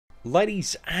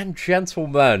Ladies and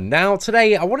gentlemen, now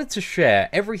today I wanted to share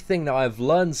everything that I've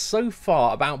learned so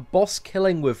far about boss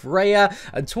killing with Rhea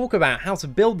and talk about how to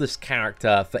build this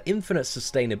character for infinite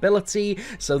sustainability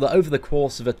so that over the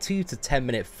course of a 2 to 10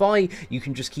 minute fight you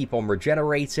can just keep on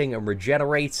regenerating and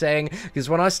regenerating. Because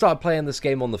when I started playing this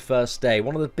game on the first day,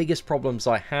 one of the biggest problems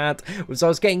I had was I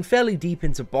was getting fairly deep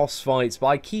into boss fights, but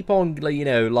I keep on,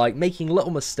 like making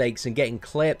little mistakes and getting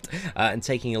clipped and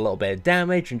taking a little bit of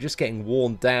damage and just getting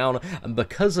worn down. And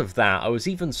because of that, I was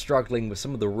even struggling with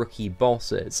some of the rookie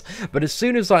bosses. But as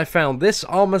soon as I found this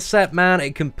armor set, man,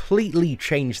 it completely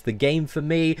changed the game for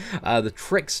me. The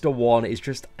Trickster one is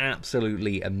just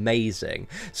absolutely amazing.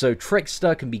 So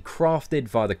Trickster can be crafted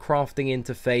via the crafting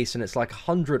interface, and it's like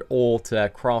 100 ore to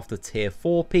craft a tier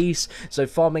 4 piece. So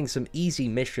farming some easy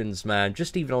missions, man,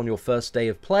 just even on your first day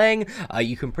of playing,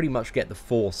 you can pretty much get the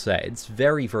 4 set. It's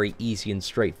very, very easy and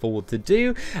straightforward to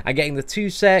do. And getting the 2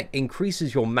 set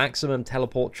increases your maximum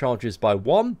teleport charges by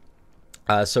 1.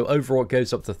 So overall it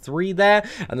goes up to 3 there,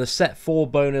 and the set 4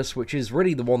 bonus, which is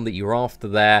really the one that you're after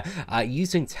there,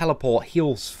 using teleport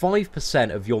heals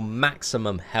 5% of your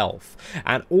maximum health.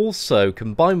 And also,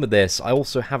 combined with this, I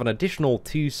also have an additional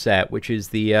 2 set, which is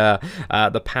the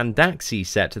Pandaxi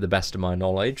set, to the best of my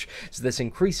knowledge. So this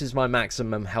increases my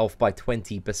maximum health by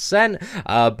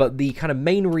 20%, but the kind of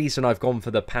main reason I've gone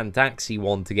for the Pandaxi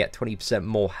one to get 20%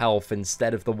 more health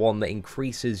instead of the one that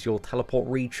increases your teleport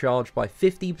recharge by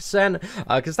 50%,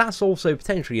 because that's also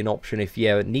potentially an option if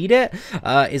you need it,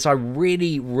 is I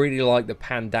really like the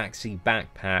Pandaxi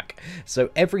backpack.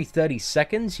 So every 30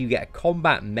 seconds you get a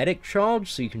combat medic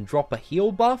charge, so you can drop a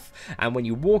heal buff, and when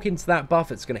you walk into that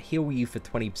buff it's going to heal you for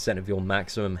 20% of your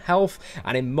maximum health.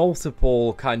 And in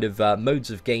multiple kind of modes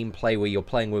of gameplay where you're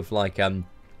playing with like a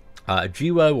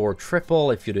duo or a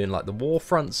triple, if you're doing like the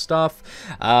Warfront stuff,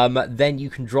 then you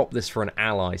can drop this for an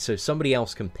ally, so somebody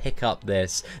else can pick up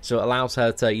this, so it allows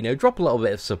her to, drop a little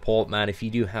bit of support, man, if you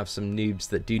do have some noobs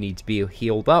that do need to be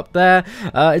healed up there.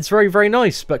 It's very, very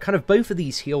nice. But kind of both of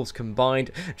these heals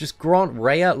combined just grant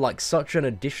Rhea like such an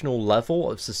additional level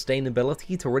of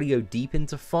sustainability to really go deep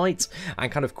into fights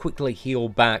and kind of quickly heal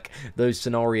back those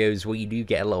scenarios where you do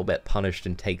get a little bit punished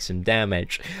and take some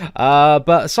damage.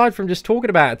 But aside from just talking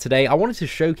about it today, I wanted to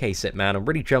showcase it, man, and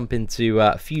really jump into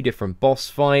a few different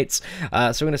boss fights. So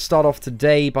we're going to start off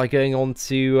today by going on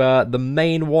to the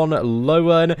main one,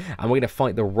 Lowen, and we're going to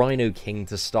fight the Rhino King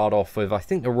to start off with. I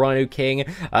think the Rhino King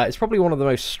is probably one of the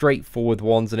most straightforward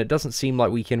ones, and it doesn't seem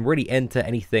like we can really enter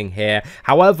anything here.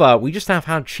 However, we just have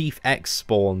had Chief X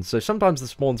spawn, so sometimes the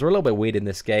spawns are a little bit weird in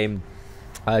this game.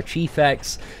 Chief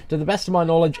X, to the best of my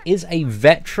knowledge, is a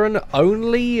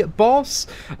veteran-only boss,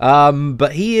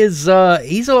 but he's a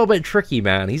little bit tricky,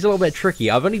 man. He's a little bit tricky.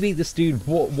 I've only beat this dude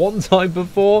one time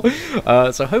before,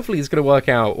 so hopefully it's going to work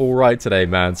out all right today,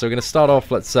 man. So we're going to start off.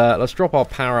 Let's drop our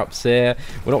power-ups here.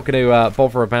 We're not going to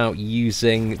bother about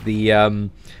using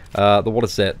the what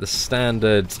is it? The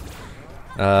standard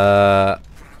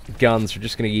guns. We're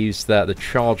just going to use the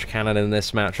charge cannon in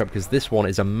this matchup, because this one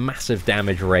is a massive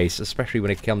damage race, especially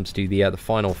when it comes to the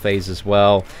final phase as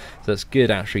well. So it's good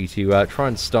actually to try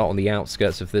and start on the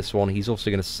outskirts of this one. He's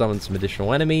also going to summon some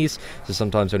additional enemies, so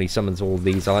sometimes when he summons all of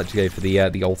these, I like to go for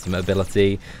the ultimate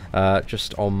ability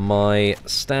just on my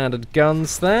standard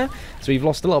guns there. So we've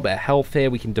lost a little bit of health here.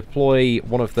 We can deploy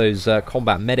one of those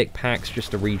combat medic packs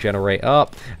just to regenerate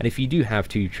up, and if you do have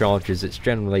 2 charges, it's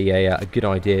generally a good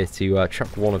idea to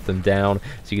chuck one of them down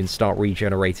so you can start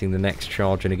regenerating the next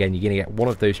charge. And again, you're going to get one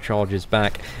of those charges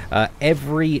back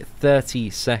every 30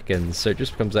 seconds, so it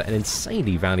just becomes an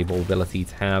insanely valuable ability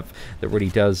to have that really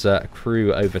does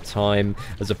accrue over time,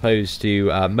 as opposed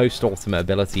to most ultimate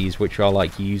abilities, which are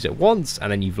like you use it once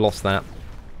and then you've lost that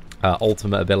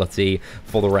ultimate ability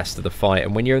for the rest of the fight.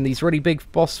 And when you're in these really big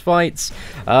boss fights,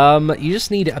 you just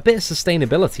need a bit of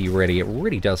sustainability, really. It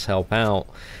really does help out.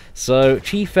 So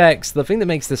Chief X, the thing that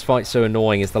makes this fight so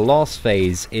annoying is the last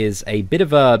phase is a bit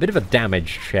of a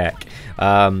damage check,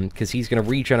 because he's going to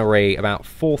regenerate about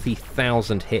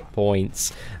 40,000 hit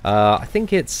points. I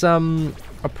think it's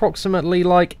approximately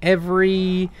like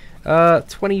every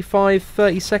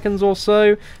 25-30 seconds or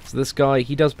so. So this guy,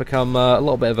 he does become a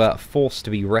little bit of a force to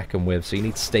be reckoned with, so you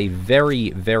need to stay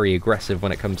very, very aggressive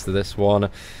when it comes to this one.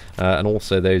 And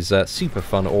also those super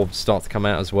fun orbs start to come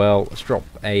out as well. Let's drop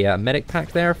a medic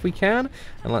pack there if we can,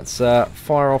 and let's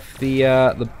fire off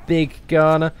the big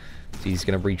gun. So he's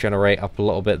going to regenerate up a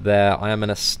little bit there. I am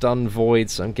in a stun void,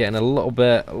 so I'm getting a little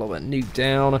bit nuked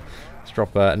down. Let's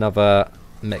drop another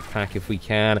medic pack if we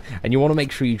can, and you want to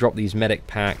make sure you drop these medic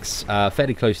packs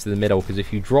fairly close to the middle, because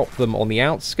if you drop them on the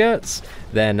outskirts,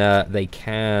 then they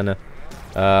can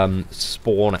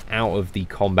spawn out of the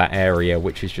combat area,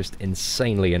 which is just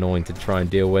insanely annoying to try and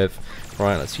deal with.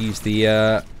 Right, let's use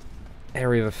the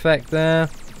area of effect there.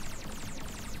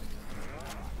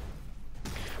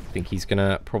 I think he's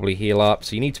gonna probably heal up,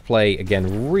 so you need to play,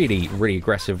 again, really, really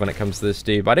aggressive when it comes to this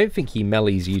dude, but I don't think he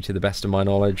melees you to the best of my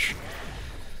knowledge.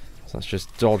 So let's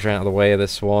just dodge out of the way of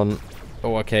this one.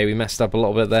 Oh, okay, we messed up a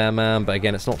little bit there, man, but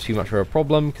again, it's not too much of a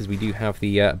problem, because we do have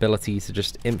the ability to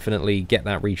just infinitely get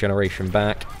that regeneration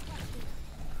back.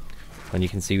 And you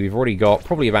can see we've already got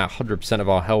probably about 100% of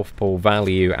our health pool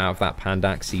value out of that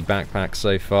Pandaxi backpack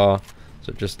so far.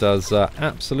 So it just does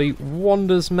absolute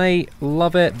wonders, mate.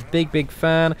 Love it. Big, big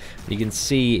fan. You can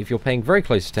see, if you're paying very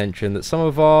close attention, that some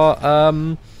of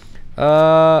our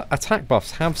attack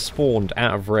buffs have spawned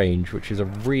out of range, which is a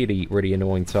really, really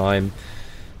annoying time.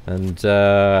 And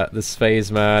this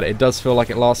phase, man, it does feel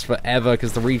like it lasts forever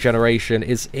because the regeneration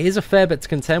is a fair bit to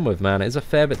contend with, man. It is a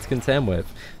fair bit to contend with.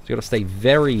 So you've got to stay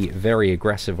very, very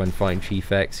aggressive when fighting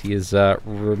Chief X. He is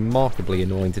remarkably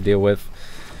annoying to deal with.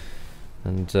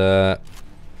 And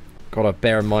got to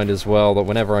bear in mind as well that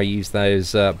whenever I use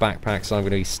those backpacks, I'm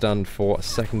going to be stunned for a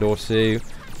second or two.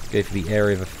 Let's go for the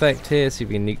area of effect here, see if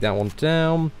we can nuke that one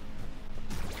down.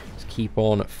 Just keep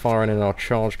on firing in our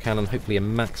charge cannon, hopefully a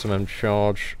maximum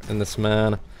charge in this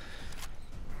man.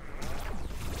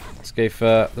 Let's go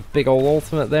for the big old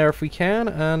ultimate there if we can,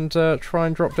 and try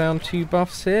and drop down 2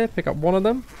 buffs here, pick up one of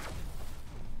them.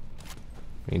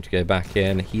 We need to go back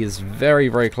in. He is very,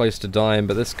 very close to dying,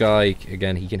 but this guy,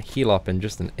 again, he can heal up in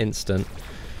just an instant.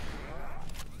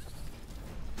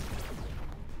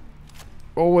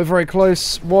 Oh, we're very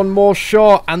close. One more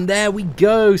shot, and there we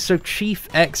go. So Chief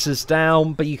X is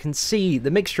down, but you can see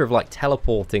the mixture of like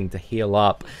teleporting to heal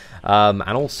up, and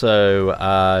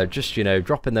also just, you know,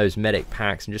 dropping those medic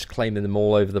packs and just claiming them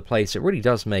all over the place. It really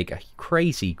does make a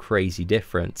crazy, crazy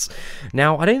difference.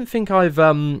 Now, I don't think I've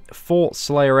fought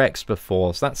Slayer X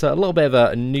before, so that's a little bit of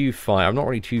a new fight. I'm not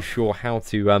really too sure how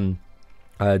to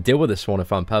deal with this one,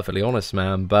 if I'm perfectly honest,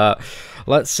 man. But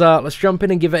let's jump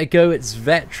in and give it a go. It's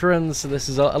veteran, so this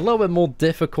is a little bit more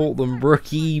difficult than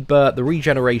rookie, but the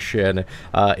regeneration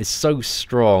is so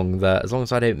strong that as long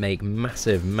as I don't make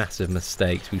massive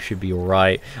mistakes, we should be all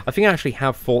right. I think I actually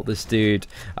have fought this dude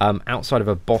outside of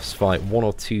a boss fight 1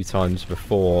 or 2 times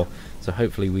before, so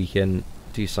hopefully we can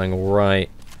do something all right.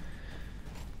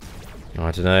 I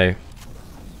don't know.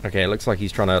 Okay, it looks like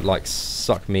he's trying to like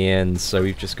suck me in, so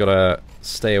we've just got to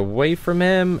stay away from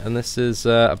him, and this is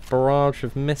a barrage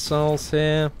of missiles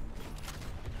here.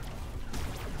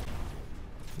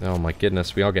 Oh my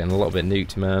goodness, we are getting a little bit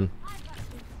nuked, man.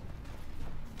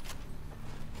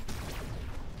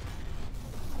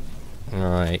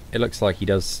 Alright, it looks like he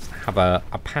does have a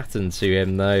pattern to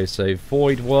him though, so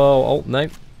Void Whirl, oh no.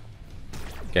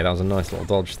 Okay, that was a nice little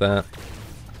dodge there.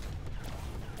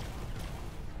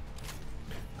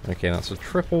 Okay, that's a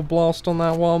triple blast on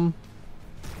that one.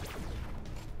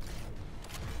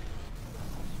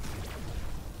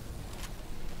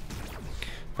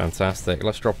 Fantastic.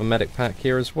 Let's drop a medic pack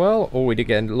here as well. Oh, we did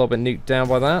get a little bit nuked down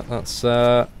by that. That's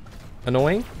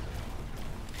annoying.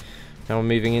 Now we're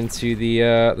moving into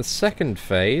the second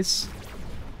phase.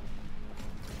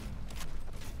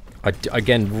 I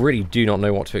again really do not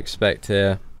know what to expect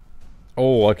here.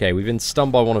 Oh, okay. We've been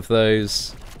stunned by one of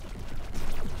those.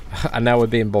 And now we're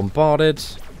being bombarded.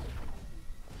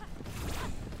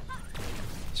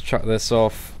 Let's chuck this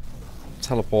off.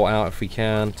 Teleport out if we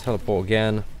can. Teleport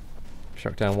again.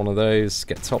 Chuck down one of those.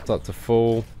 Get topped up to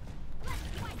full.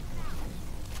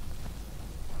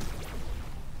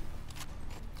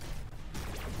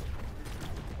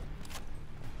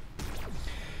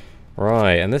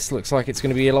 Right, and this looks like it's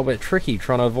going to be a little bit tricky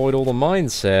trying to avoid all the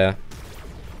mines here.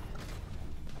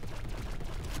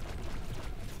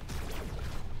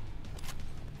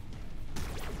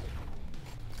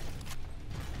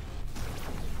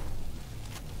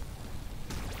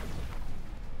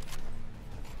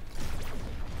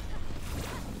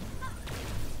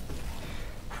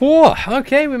 Whoa,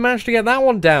 okay, we managed to get that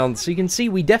one down. So you can see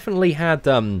we definitely had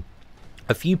a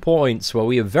few points where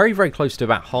we were very, very close to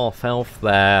about half health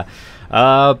there.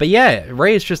 But yeah,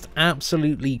 Rhea is just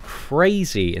absolutely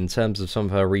crazy in terms of some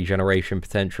of her regeneration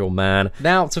potential, man.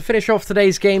 Now, to finish off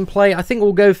today's gameplay, I think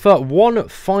we'll go for one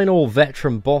final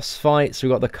veteran boss fight. So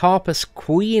we've got the Carpus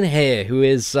Queen here, who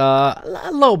is a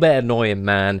little bit annoying,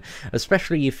 man.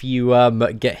 Especially if you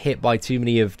get hit by too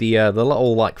many of the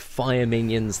little, like, fire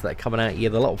minions that are coming at you,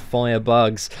 the little fire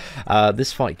bugs.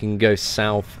 This fight can go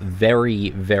south very,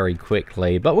 very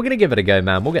quickly. But we're going to give it a go,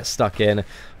 man. We'll get stuck in.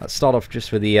 Let's start off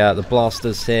just with the blast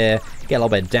blasters here, get a little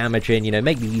bit of damage in, you know,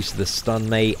 make the use of the stun,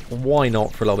 mate. Why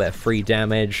not for a little bit of free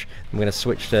damage? I'm going to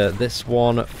switch to this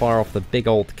one, fire off the big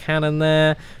old cannon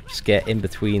there, just get in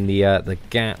between the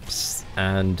gaps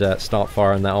and start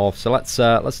firing that off. So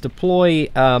let's deploy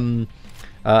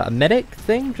a medic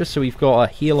thing, just so we've got a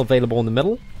heal available in the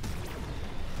middle.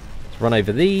 Let's run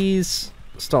over these,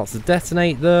 starts to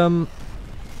detonate them.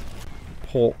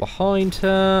 Port behind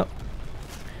her.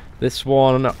 This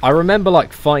one, I remember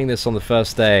like fighting this on the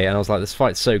first day, and I was like, this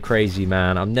fight's so crazy,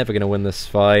 man. I'm never going to win this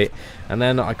fight. And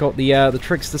then I got the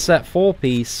Trickster set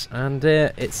 4-piece, and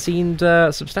it seemed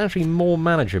substantially more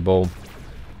manageable.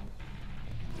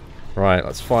 Right,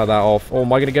 let's fire that off. Oh,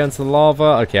 am I going to go into the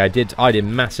lava? Okay, I did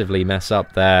massively mess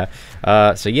up there.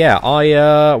 So yeah,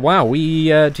 wow, we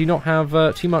do not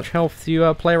have too much health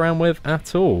to play around with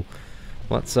at all.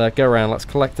 Let's go around, let's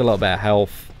collect a little bit of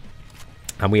health,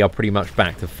 and we are pretty much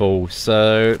back to full.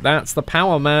 So that's the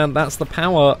power, man. That's the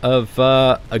power of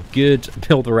a good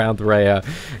build around Rhea,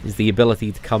 is the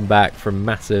ability to come back from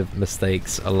massive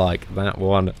mistakes like that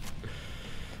one.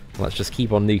 Let's just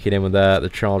keep on nuking in with the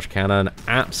charge cannon.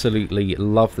 Absolutely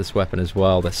love this weapon as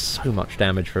well. There's so much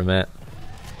damage from it.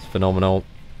 It's phenomenal.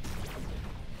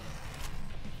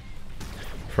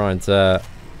 Trying to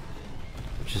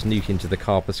just nuke into the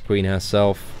Carpus Queen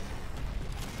herself,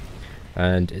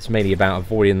 and it's mainly about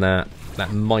avoiding that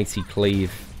mighty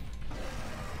cleave.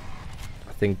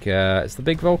 I think it's the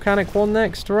big volcanic one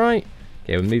next, right?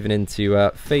 Okay, we're moving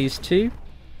into phase 2.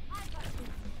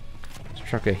 Let's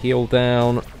chuck a heal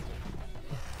down.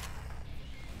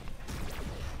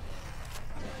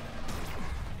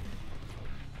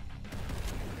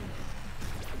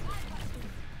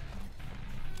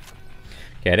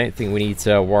 Okay, I don't think we need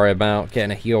to worry about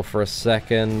getting a heal for a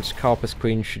second. Carpus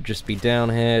Queen should just be down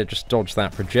here. Just dodge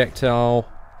that projectile.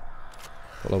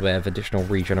 A little bit of additional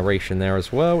regeneration there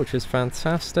as well, which is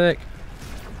fantastic.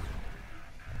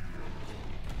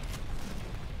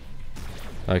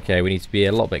 Okay, we need to be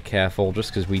a little bit careful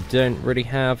just because we don't really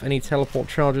have any teleport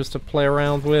charges to play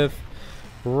around with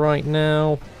right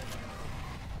now.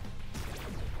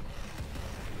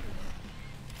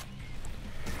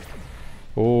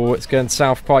 Oh, it's going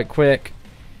south quite quick.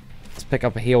 Let's pick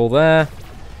up a heal there.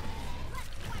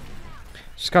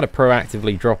 Just kind of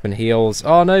proactively dropping heals.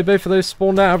 Oh no, both of those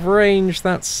spawned out of range.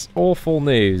 That's awful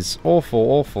news.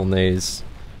 Awful news.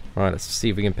 Right, let's see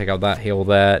if we can pick up that heal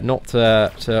there. Not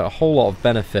to a whole lot of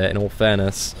benefit, in all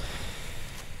fairness.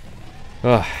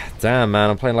 Oh, damn, man.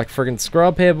 I'm playing like a friggin'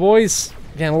 scrub here, boys.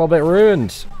 Getting a little bit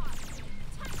ruined.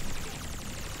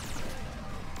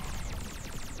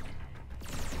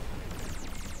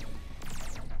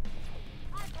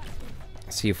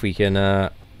 See if we can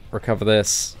recover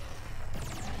this.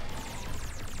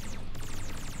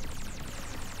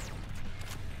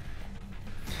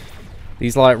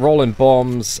 These like rolling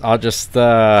bombs are just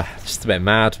a bit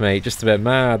mad, mate. Just a bit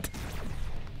mad.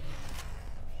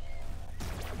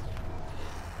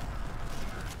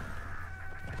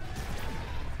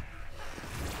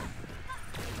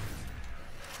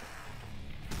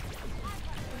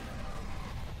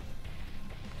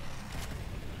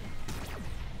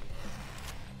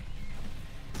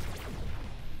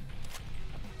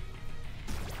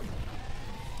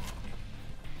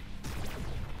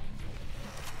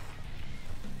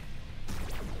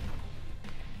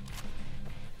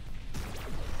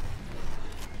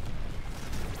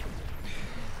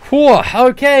 Whew,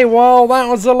 okay, well, that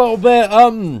was a little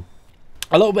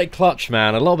bit clutch,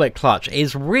 man. A little bit clutch.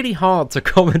 It's really hard to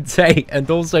commentate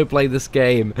and also play this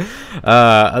game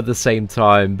at the same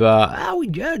time, but we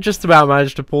just about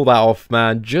managed to pull that off,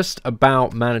 man. Just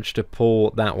about managed to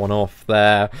pull that one off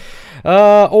there.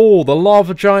 Oh, the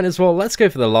lava giant as well. Let's go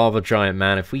for the lava giant,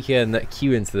 man. If we can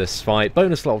queue into this fight,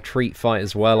 bonus little treat fight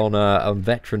as well on a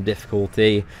veteran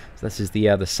difficulty. So this is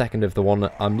the second of the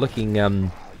one. I'm looking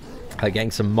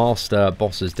getting some master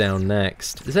bosses down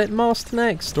next. Is it master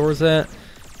next, or is it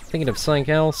thinking of something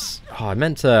else? Oh, I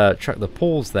meant to chuck the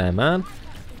pause there, man.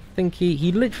 I think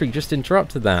he literally just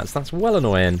interrupted that, so that's well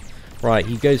annoying. Right,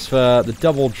 he goes for the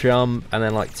double jump and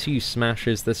then like 2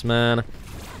 smashes, this man.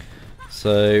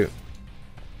 So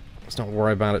let's not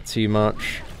worry about it too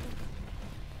much.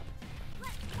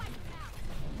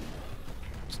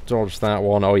 Let's dodge that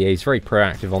one. Oh yeah, he's very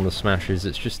proactive on the smashes.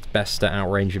 It's just best to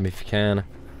outrange him if you can.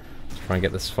 Try and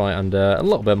get this fight under a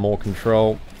little bit more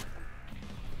control.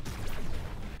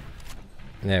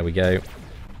 There we go.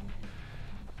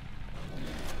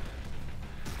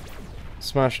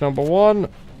 Smash number 1.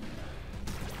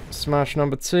 Smash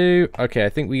number 2. Okay, I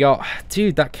think we got...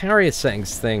 Dude, that carrier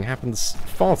settings thing happens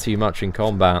far too much in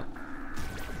combat.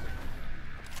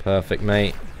 Perfect,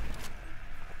 mate.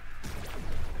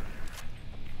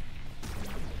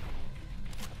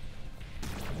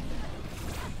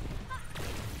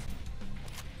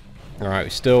 Alright, we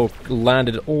still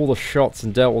landed all the shots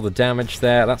and dealt all the damage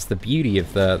there. That's the beauty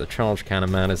of the charge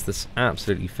cannon, man, is this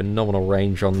absolutely phenomenal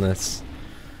range on this.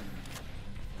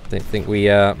 Don't think we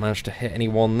managed to hit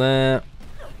anyone there.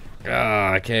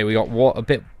 Okay, we got a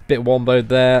bit womboed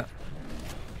there.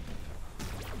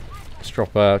 Let's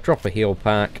drop a heal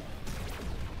pack.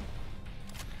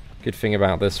 Good thing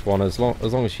about this one, as long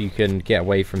as you can get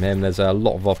away from him, there's a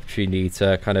lot of opportunity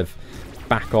to kind of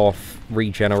back off,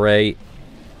 regenerate.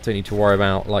 Don't need to worry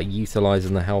about like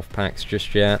utilizing the health packs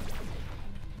just yet.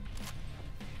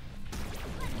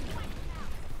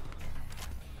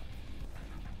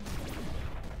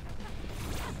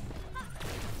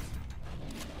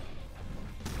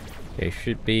 Okay,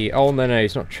 should be. Oh no,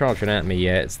 he's not charging at me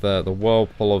yet. It's the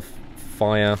whirlpool of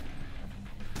fire.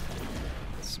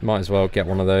 Might as well get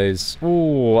one of those.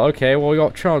 Ooh, okay, well we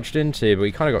got charged into, but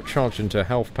we kind of got charged into a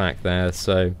health pack there,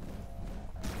 so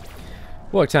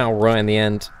worked out right in the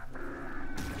end.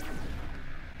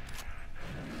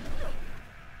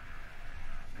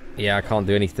 Yeah, I can't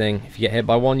do anything. If you get hit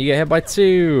by one, you get hit by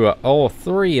two. Or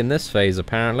three in this phase,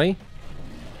 apparently.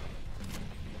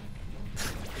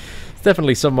 It's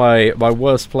definitely some of my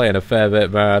worst play in a fair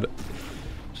bit, man.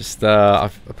 Just,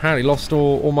 I've apparently lost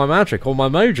all my magic, all my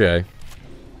mojo.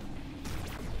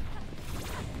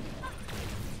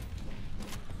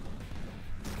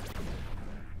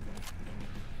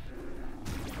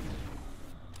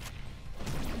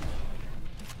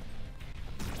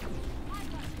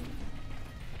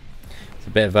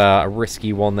 Bit of a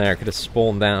risky one there. It could have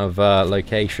spawned out of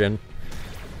location.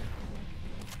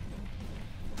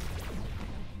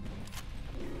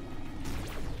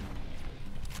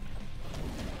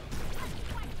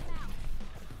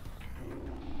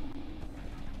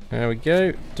 There we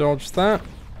go. Dodge that.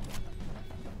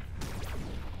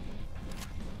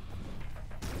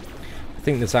 I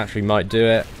think this actually might do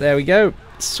it. There we go.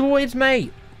 Sorted,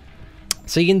 mate.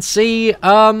 So you can see,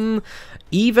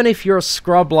 even if you're a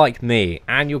scrub like me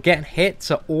and you're getting hit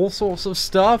to all sorts of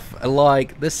stuff,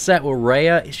 like this set with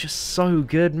Rhea is just so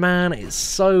good, man. It's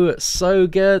so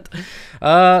good.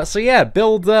 So yeah,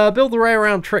 build the Rhea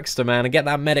around Trickster, man, and get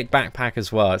that medic backpack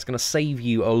as well. It's going to save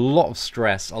you a lot of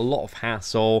stress, a lot of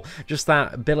hassle. Just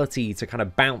that ability to kind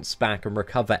of bounce back and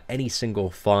recover any single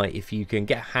fight, if you can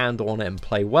get a handle on it and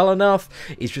play well enough,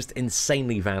 is just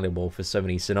insanely valuable for so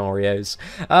many scenarios.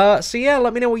 So yeah,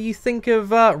 let me know what you think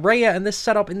of Rhea and this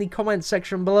setup in the comments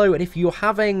section below, and if you're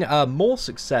having more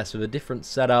success with a different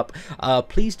setup,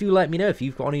 please do let me know if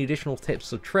you've got any additional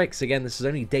tips or tricks. Again, this is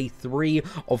only day 3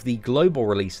 of the global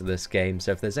release of this game,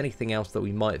 so if there's anything else that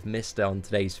we might have missed on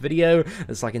today's video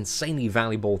that's like insanely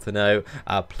valuable to know,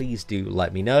 please do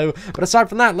let me know. But aside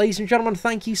from that, ladies and gentlemen,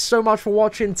 thank you so much for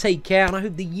watching, take care, and I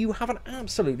hope that you have an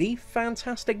absolutely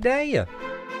fantastic day.